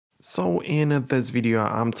So in this video,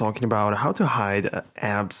 I'm talking about how to hide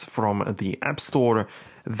apps from the App Store,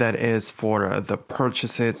 that is for the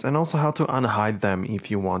purchases, and also how to unhide them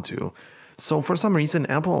if you want to. So for some reason,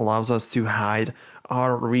 Apple allows us to hide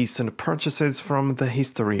our recent purchases from the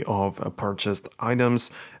history of purchased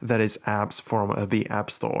items, that is apps from the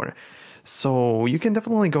App Store. So you can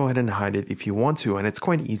definitely go ahead and hide it if you want to, and it's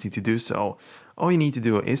quite easy to do so. All you need to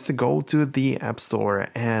do is to go to the App Store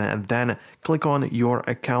and then click on your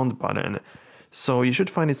account button. So you should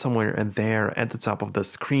find it somewhere there at the top of the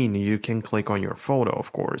screen. You can click on your photo,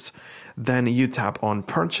 of course. Then you tap on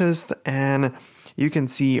Purchased and you can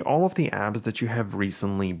see all of the apps that you have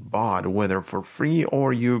recently bought, whether for free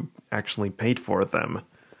or you actually paid for them.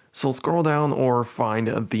 So scroll down or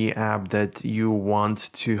find the app that you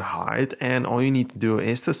want to hide, and all you need to do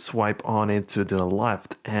is to swipe on it to the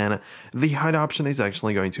left, and the hide option is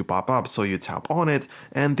actually going to pop up. So you tap on it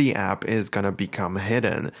and the app is gonna become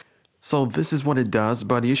hidden. So this is what it does,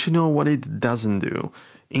 but you should know what it doesn't do.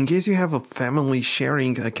 In case you have a family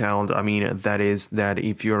sharing account, that is that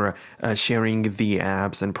if you're sharing the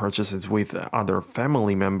apps and purchases with other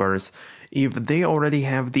family members, if they already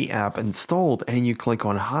have the app installed and you click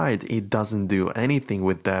on hide, it doesn't do anything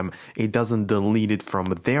with them. It doesn't delete it from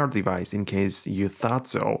their device in case you thought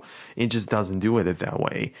so. It just doesn't do it that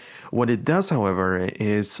way. What it does, however,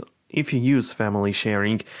 is if you use family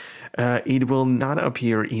sharing, it will not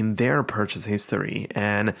appear in their purchase history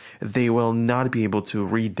and they will not be able to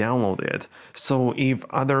re-download it. So if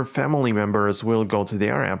other family members will go to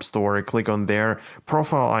their app store, click on their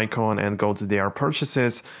profile icon and go to their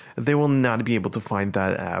purchases, they will not be able to find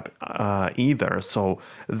that app either. So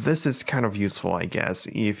this is kind of useful, I guess,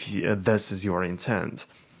 if this is your intent.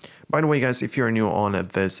 By the way, guys, if you're new on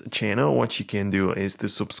this channel, what you can do is to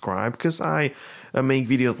subscribe, because I make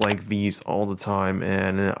videos like these all the time,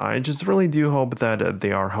 and I just really do hope that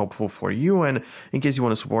they are helpful for you. And in case you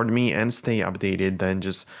want to support me and stay updated, then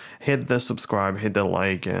just hit the subscribe, hit the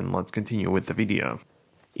like, and let's continue with the video.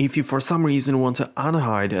 If you for some reason want to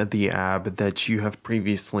unhide the app that you have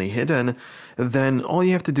previously hidden, then all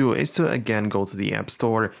you have to do is to again go to the App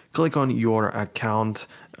Store, click on your account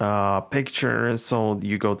picture, so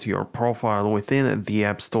you go to your profile within the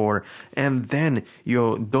App Store, and then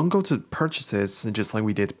you don't go to purchases just like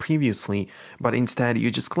we did previously, but instead you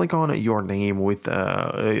just click on your name with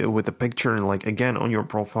the picture, like again on your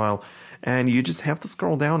profile, and you just have to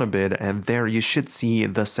scroll down a bit, and there you should see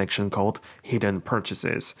the section called Hidden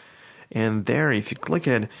Purchases. And there, if you click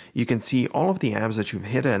it, you can see all of the apps that you've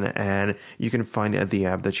hidden, and you can find the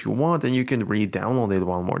app that you want, and you can re-download it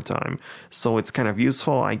one more time. So it's kind of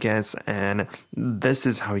useful, I guess, and this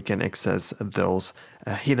is how you can access those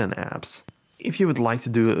hidden apps. If you would like to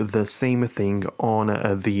do the same thing on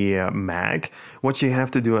the Mac, what you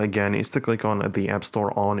have to do again is to click on the App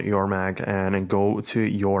Store on your Mac and go to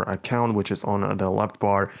your account, which is on the left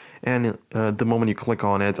bar. And the moment you click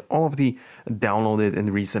on it, all of the downloaded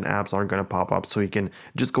and recent apps are going to pop up, so you can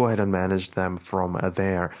just go ahead and manage them from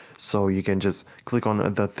there. So you can just click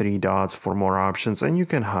on the three dots for more options, and you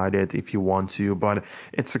can hide it if you want to, but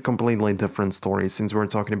it's a completely different story since we're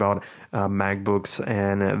talking about MacBooks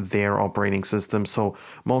and their operating system. So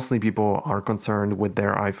mostly people are concerned with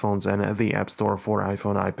their iPhones and the App Store for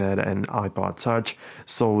iPhone, iPad, and iPod Touch.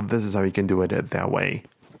 So this is how you can do it that way.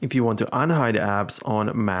 If you want to unhide apps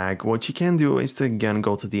on Mac, what you can do is to again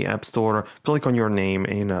go to the App Store, click on your name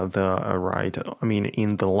in in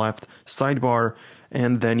the left sidebar,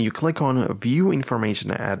 and then you click on View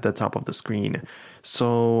Information at the top of the screen.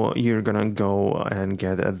 So you're gonna go and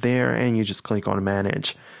get there, and you just click on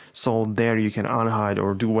Manage. So there you can unhide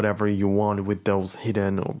or do whatever you want with those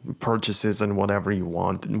hidden purchases and whatever you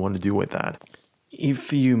want to do with that.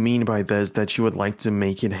 If you mean by this that you would like to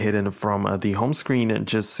make it hidden from the home screen,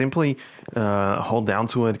 just simply hold down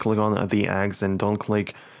to it, click on the X, and don't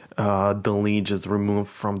click delete, just remove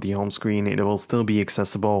from the home screen. It will still be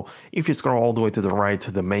accessible if you scroll all the way to the right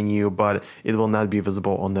to the menu, but it will not be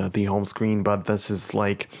visible on the home screen. But this is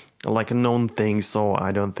like a known thing, so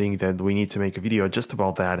I don't think that we need to make a video just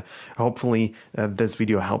about that. Hopefully this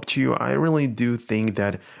video helped you. I really do think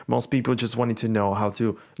that most people just wanted to know how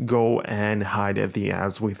to go and hide the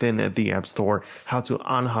apps within the App Store, how to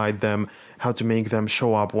unhide them, how to make them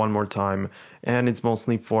show up one more time, and it's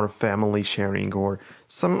mostly for family sharing or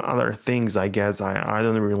some other things, I guess. I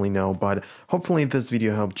don't really know, but hopefully this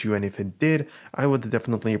video helped you, and if it did, I would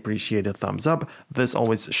definitely appreciate a thumbs up. This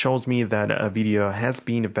always shows me that a video has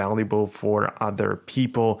been valuable valuable for other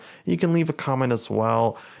people. You can leave a comment as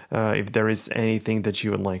well if there is anything that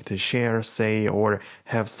you would like to share, say, or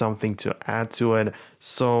have something to add to it.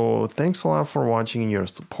 So thanks a lot for watching and your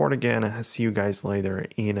support again. I'll see you guys later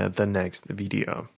in the next video.